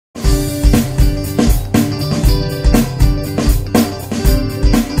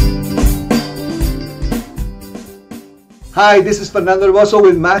Hi, this is Fernando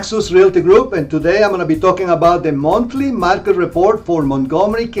with MAXUS Realty Group, and today I'm going to be talking about the monthly market report for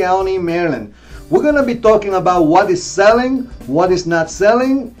Montgomery County, Maryland. We're going to be talking about what is selling, what is not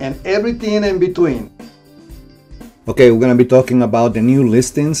selling, and everything in between. Okay, we're going to be talking about the new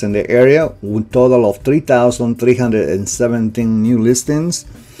listings in the area, with a total of 3,317 new listings.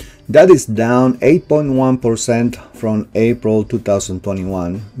 That is down 8.1% from April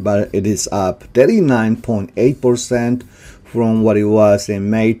 2021, but it is up 39.8% from what it was in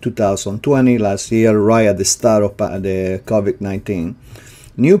May 2020, last year, right at the start of the COVID-19.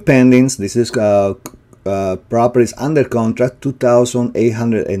 New pendings, this is properties under contract,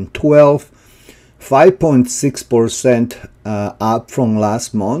 2,812, 5.6% up from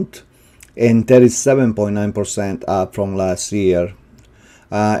last month, and 37.9% up from last year.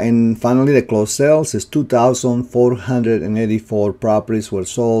 And finally, the closed sales is 2,484 properties were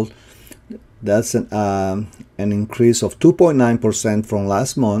sold. That's an increase of 2.9% from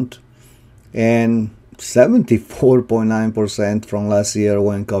last month and 74.9% from last year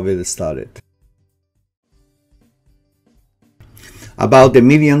when COVID started. About the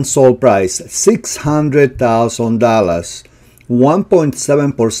median sold price, $600,000,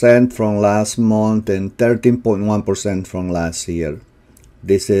 1.7% from last month and 13.1% from last year.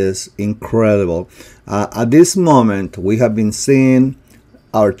 This is incredible. At this moment, we have been seeing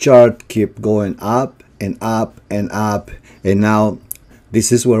our chart keep going up and up and up, and now this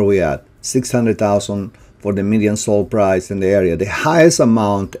is where we're at, 600,000 for the median sold price in the area, the highest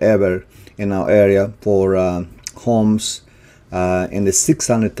amount ever in our area for homes in the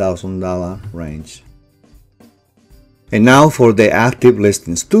 $600,000 range. And now for the active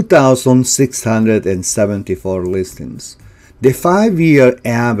listings, 2,674 listings. The 5-year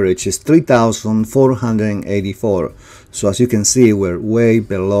average is 3,484. So as you can see, we're way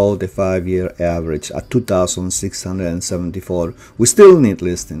below the 5-year average at 2,674. We still need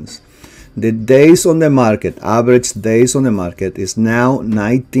listings. The days on the market, average days on the market, is now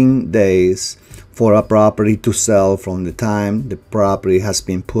 19 days for a property to sell from the time the property has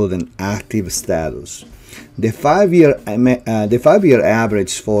been put in active status. The 5-year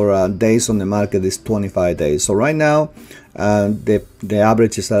average for days on the market is 25 days. So right now, the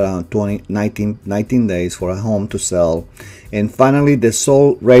average is around 19 days for a home to sell. And finally, the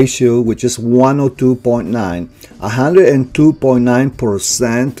sold ratio, which is 102.9,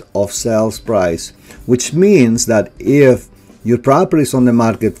 102.9% of sales price, which means that if your property is on the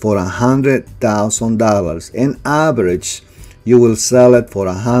market for $100,000, in average, you will sell it for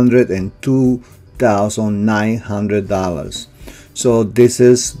 $102,900. So this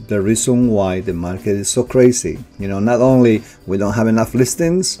is the reason why the market is so crazy. You know, not only we don't have enough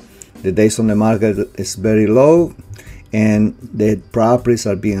listings, the days on the market is very low, and the properties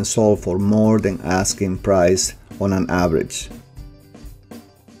are being sold for more than asking price on an average.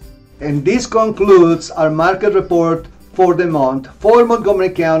 And this concludes our market report for the month for Montgomery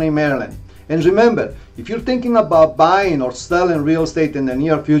County, Maryland. And remember, if you're thinking about buying or selling real estate in the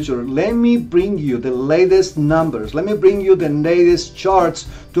near future, let me bring you the latest numbers. Let me bring you the latest charts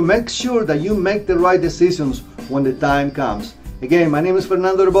to make sure that you make the right decisions when the time comes. Again, my name is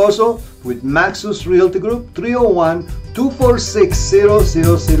Fernando with MAXUS Realty Group,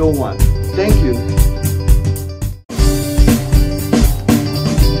 301-246-0001. Thank you.